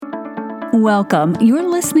Welcome. You're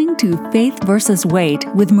listening to Faith versus Weight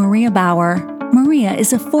with Maria Bauer. Maria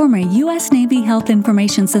is a former U.S. Navy Health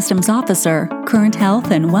Information Systems officer, current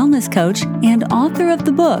health and wellness coach, and author of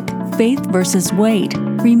the book Faith versus Weight,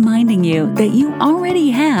 reminding you that you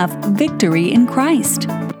already have victory in Christ.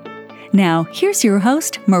 Now, here's your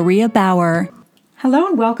host, Maria Bauer. Hello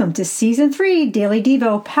and welcome to Season 3, Daily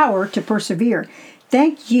Devo, Power to Persevere.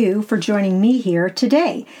 Thank you for joining me here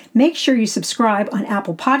today. Make sure you subscribe on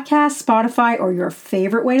Apple Podcasts, Spotify, or your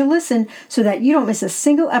favorite way to listen so that you don't miss a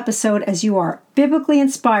single episode as you are biblically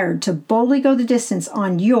inspired to boldly go the distance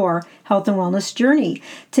on your health and wellness journey.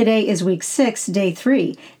 Today is week 6, day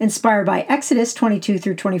 3, inspired by Exodus 22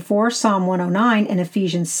 through 24, Psalm 109, and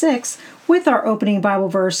Ephesians 6, with our opening Bible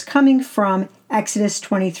verse coming from Exodus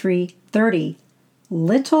 23:30.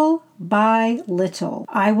 Little by little,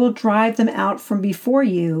 I will drive them out from before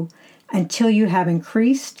you until you have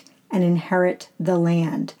increased and inherit the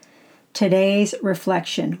land. Today's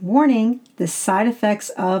reflection. Warning, the side effects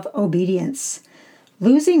of obedience.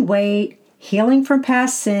 Losing weight, healing from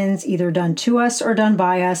past sins, either done to us or done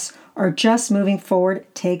by us, or just moving forward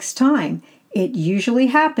takes time. It usually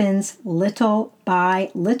happens little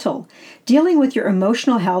by little. Dealing with your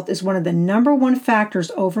emotional health is one of the number one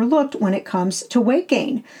factors overlooked when it comes to weight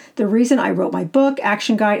gain. The reason I wrote my book,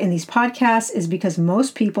 Action Guide, and these podcasts is because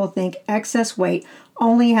most people think excess weight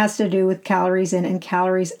only has to do with calories in and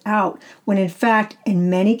calories out, when in fact, in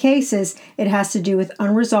many cases, it has to do with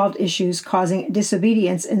unresolved issues causing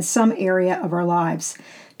disobedience in some area of our lives.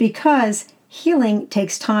 Because healing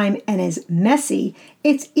takes time and is messy,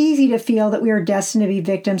 it's easy to feel that we are destined to be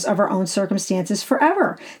victims of our own circumstances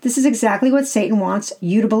forever. This is exactly what Satan wants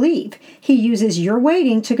you to believe. He uses your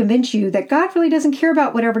waiting to convince you that God really doesn't care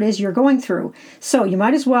about whatever it is you're going through. So you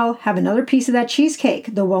might as well have another piece of that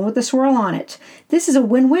cheesecake, the one with the swirl on it. This is a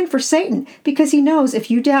win-win for Satan because he knows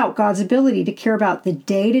if you doubt God's ability to care about the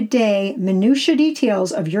day-to-day minutia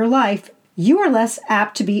details of your life, you are less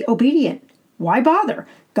apt to be obedient. Why bother?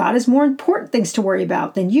 God has more important things to worry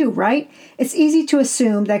about than you, right? It's easy to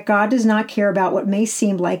assume that God does not care about what may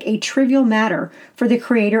seem like a trivial matter for the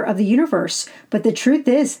creator of the universe, but the truth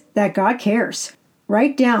is that God cares,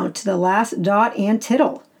 right down to the last dot and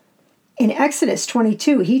tittle. In Exodus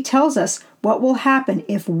 22, he tells us what will happen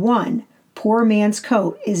if one poor man's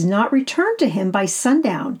coat is not returned to him by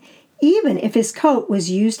sundown, even if his coat was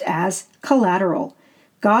used as collateral.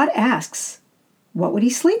 God asks, what would he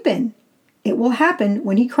sleep in? It will happen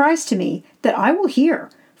when he cries to me that I will hear,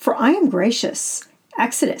 for I am gracious.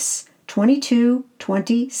 Exodus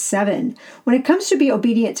 22:27. When it comes to be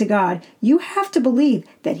obedient to God, you have to believe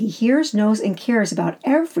that he hears, knows, and cares about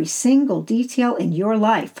every single detail in your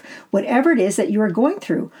life. Whatever it is that you are going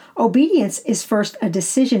through, obedience is first a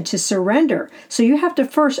decision to surrender. So you have to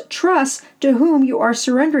first trust to whom you are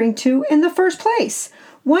surrendering to in the first place.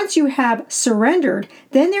 Once you have surrendered,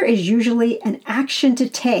 then there is usually an action to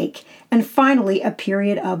take, and finally a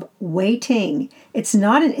period of waiting. It's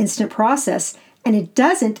not an instant process, and it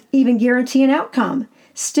doesn't even guarantee an outcome.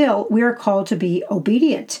 Still, we are called to be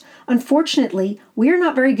obedient. Unfortunately, we are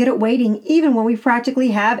not very good at waiting even when we practically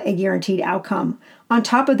have a guaranteed outcome. On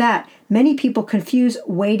top of that, many people confuse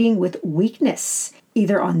waiting with weakness,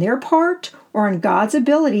 either on their part or on God's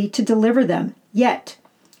ability to deliver them. Yet,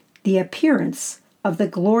 the appearance of the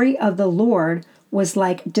glory of the Lord was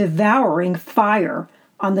like devouring fire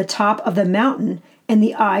on the top of the mountain in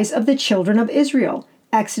the eyes of the children of Israel.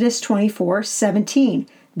 Exodus 24:17.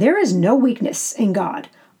 There is no weakness in God,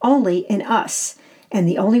 only in us. And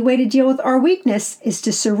the only way to deal with our weakness is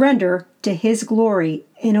to surrender to his glory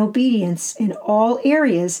in obedience in all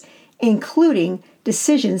areas, including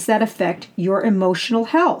decisions that affect your emotional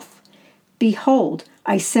health. Behold,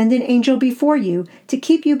 I send an angel before you to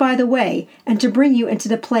keep you by the way and to bring you into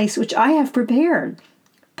the place which I have prepared.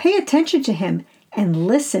 Pay attention to him and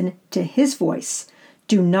listen to his voice.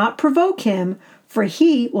 Do not provoke him, for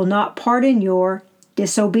he will not pardon your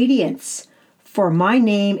disobedience. For my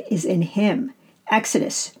name is in him.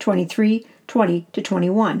 Exodus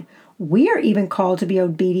 23:20-21. We are even called to be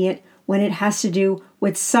obedient when it has to do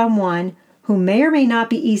with someone who may or may not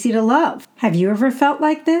be easy to love. Have you ever felt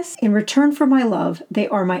like this? In return for my love, they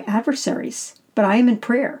are my adversaries, but I am in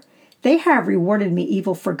prayer. They have rewarded me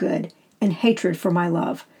evil for good and hatred for my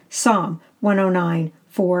love. Psalm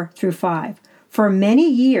 109:4-5. For many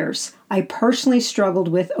years, I personally struggled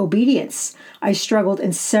with obedience. I struggled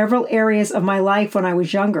in several areas of my life when I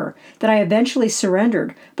was younger that I eventually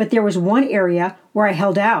surrendered, but there was one area where I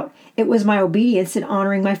held out. It was my obedience in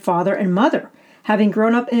honoring my father and mother. Having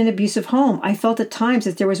grown up in an abusive home, I felt at times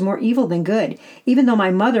that there was more evil than good. Even though my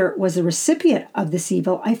mother was the recipient of this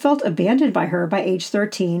evil, I felt abandoned by her by age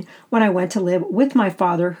 13 when I went to live with my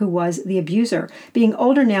father, who was the abuser. Being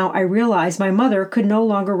older now, I realized my mother could no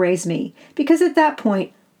longer raise me, because at that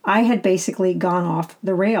point, I had basically gone off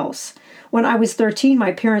the rails. When I was 13,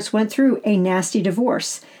 my parents went through a nasty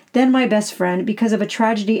divorce. Then my best friend, because of a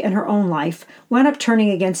tragedy in her own life, wound up turning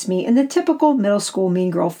against me in the typical middle school mean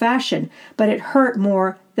girl fashion, but it hurt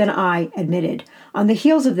more than I admitted. On the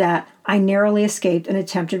heels of that, I narrowly escaped an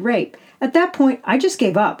attempted rape. At that point, I just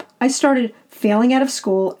gave up. I started failing out of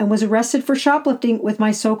school and was arrested for shoplifting with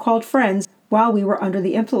my so-called friends while we were under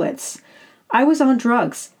the influence. I was on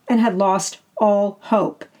drugs and had lost all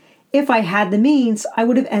hope. If I had the means, I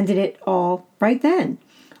would have ended it all right then.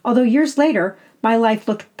 Although years later, my life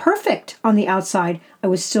looked perfect on the outside, I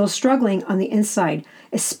was still struggling on the inside,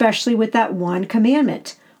 especially with that one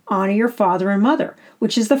commandment, honor your father and mother,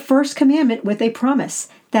 which is the first commandment with a promise,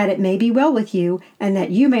 that it may be well with you and that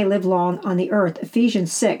you may live long on the earth,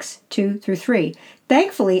 Ephesians 6, 2-3.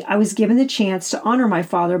 Thankfully, I was given the chance to honor my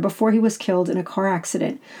father before he was killed in a car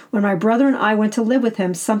accident. When my brother and I went to live with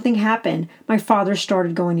him, something happened. My father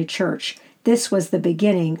started going to church. This was the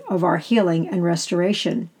beginning of our healing and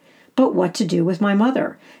restoration. But what to do with my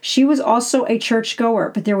mother? She was also a churchgoer,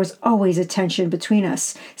 but there was always a tension between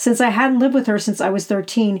us. Since I hadn't lived with her since I was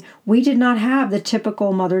 13, we did not have the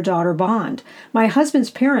typical mother-daughter bond. My husband's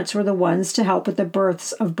parents were the ones to help with the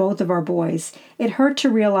births of both of our boys. It hurt to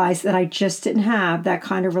realize that I just didn't have that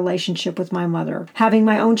kind of relationship with my mother. Having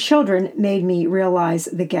my own children made me realize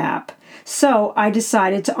the gap. So I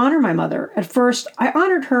decided to honor my mother. At first, I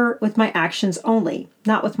honored her with my actions only,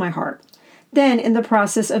 not with my heart. Then, in the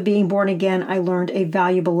process of being born again, I learned a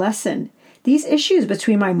valuable lesson. These issues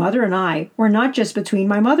between my mother and I were not just between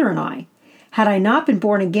my mother and I. Had I not been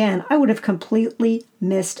born again, I would have completely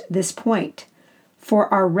missed this point.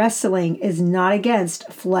 For our wrestling is not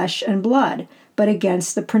against flesh and blood, but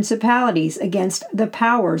against the principalities, against the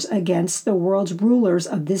powers, against the world's rulers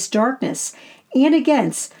of this darkness, and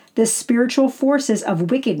against the spiritual forces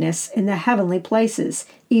of wickedness in the heavenly places.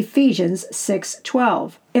 Ephesians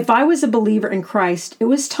 6:12. If I was a believer in Christ, it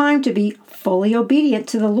was time to be fully obedient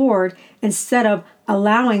to the Lord instead of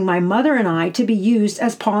allowing my mother and I to be used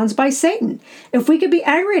as pawns by Satan. If we could be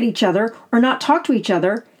angry at each other or not talk to each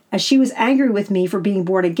other, as she was angry with me for being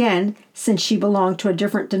born again, since she belonged to a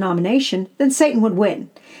different denomination, then Satan would win.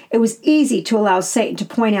 It was easy to allow Satan to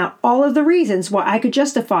point out all of the reasons why I could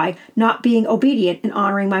justify not being obedient and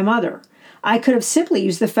honoring my mother. I could have simply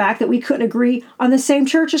used the fact that we couldn't agree on the same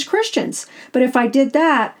church as Christians. But if I did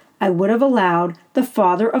that, I would have allowed the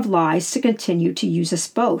father of lies to continue to use us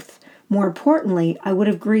both. More importantly, I would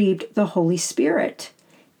have grieved the Holy Spirit.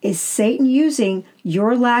 Is Satan using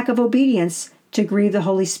your lack of obedience to grieve the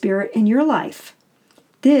Holy Spirit in your life?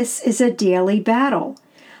 This is a daily battle.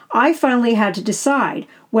 I finally had to decide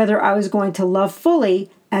whether I was going to love fully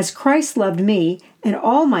as Christ loved me and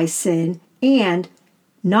all my sin, and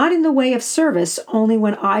not in the way of service only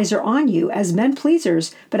when eyes are on you as men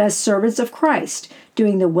pleasers, but as servants of Christ,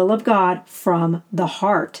 doing the will of God from the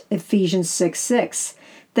heart. Ephesians 6:6.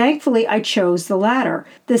 Thankfully, I chose the latter.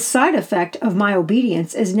 The side effect of my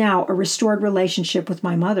obedience is now a restored relationship with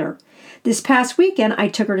my mother. This past weekend, I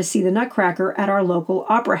took her to see the Nutcracker at our local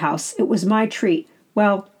opera house. It was my treat.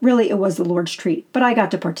 Well, really, it was the Lord's treat, but I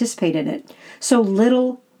got to participate in it. So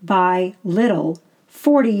little by little,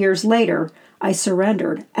 40 years later, I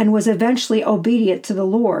surrendered and was eventually obedient to the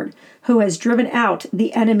Lord, who has driven out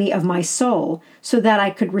the enemy of my soul so that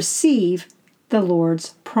I could receive the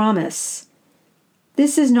Lord's promise.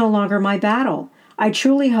 This is no longer my battle. I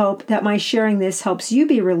truly hope that my sharing this helps you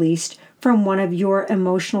be released from one of your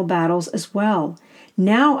emotional battles as well.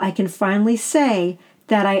 Now I can finally say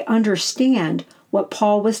that I understand what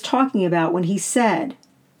Paul was talking about when he said,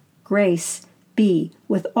 "Grace be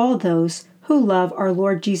with all those who love our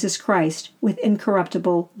Lord Jesus Christ with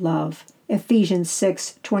incorruptible love." Ephesians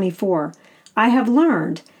 6:24. I have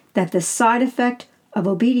learned that the side effect of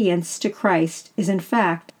obedience to Christ is in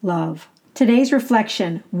fact love. Today's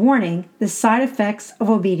reflection, warning, the side effects of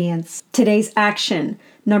obedience. Today's action,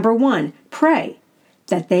 number 1, pray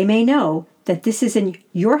that they may know that this is in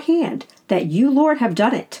your hand, that you, Lord, have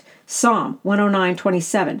done it. Psalm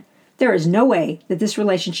 109:27. There is no way that this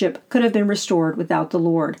relationship could have been restored without the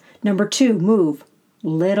Lord. Number 2, move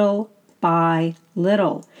little by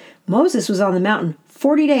little. Moses was on the mountain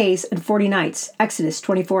 40 days and 40 nights, Exodus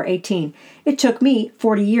 24:18. It took me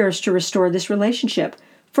 40 years to restore this relationship.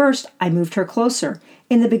 First, I moved her closer.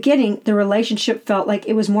 In the beginning, the relationship felt like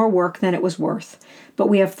it was more work than it was worth, but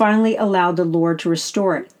we have finally allowed the Lord to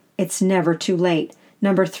restore it. It's never too late.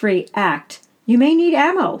 Number 3, act. You may need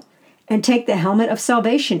ammo. And take the helmet of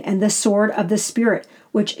salvation and the sword of the Spirit,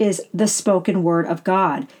 which is the spoken word of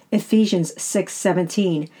God. Ephesians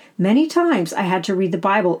 6:17. Many times I had to read the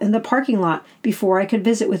Bible in the parking lot before I could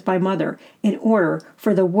visit with my mother in order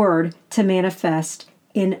for the word to manifest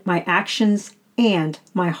in my actions and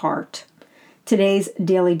my heart. Today's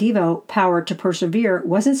Daily Devo, Power to Persevere,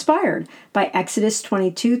 was inspired by Exodus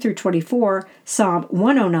 22 through 24, Psalm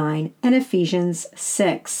 109, and Ephesians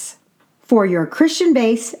 6. For your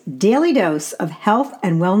Christian-based daily dose of health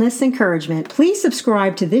and wellness encouragement, please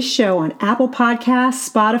subscribe to this show on Apple Podcasts,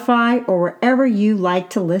 Spotify, or wherever you like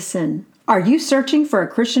to listen. Are you searching for a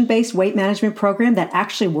Christian-based weight management program that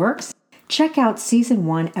actually works? Check out Season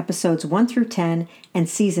 1, Episodes 1 through 10, and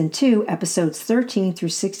Season 2, Episodes 13 through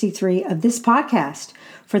 63 of this podcast.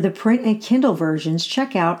 For the print and Kindle versions,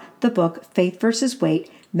 check out the book Faith vs. Weight,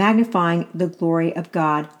 Magnifying the Glory of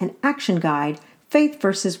God, an action guide, Faith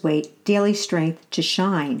vs. Weight, Daily Strength to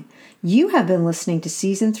Shine. You have been listening to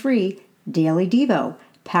Season 3, Daily Devo,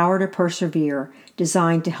 Power to Persevere,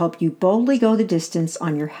 designed to help you boldly go the distance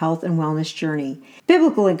on your health and wellness journey.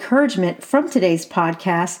 Biblical encouragement from today's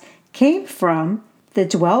podcast came from the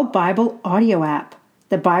Dwell Bible audio app,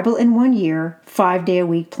 the Bible in 1 Year,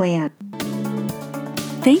 5-day-a-week plan.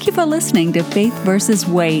 Thank you for listening to Faith vs.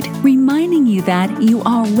 Weight, reminding you that you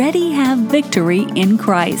already have victory in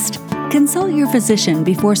Christ. Consult your physician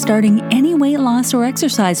before starting any weight loss or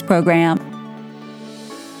exercise program.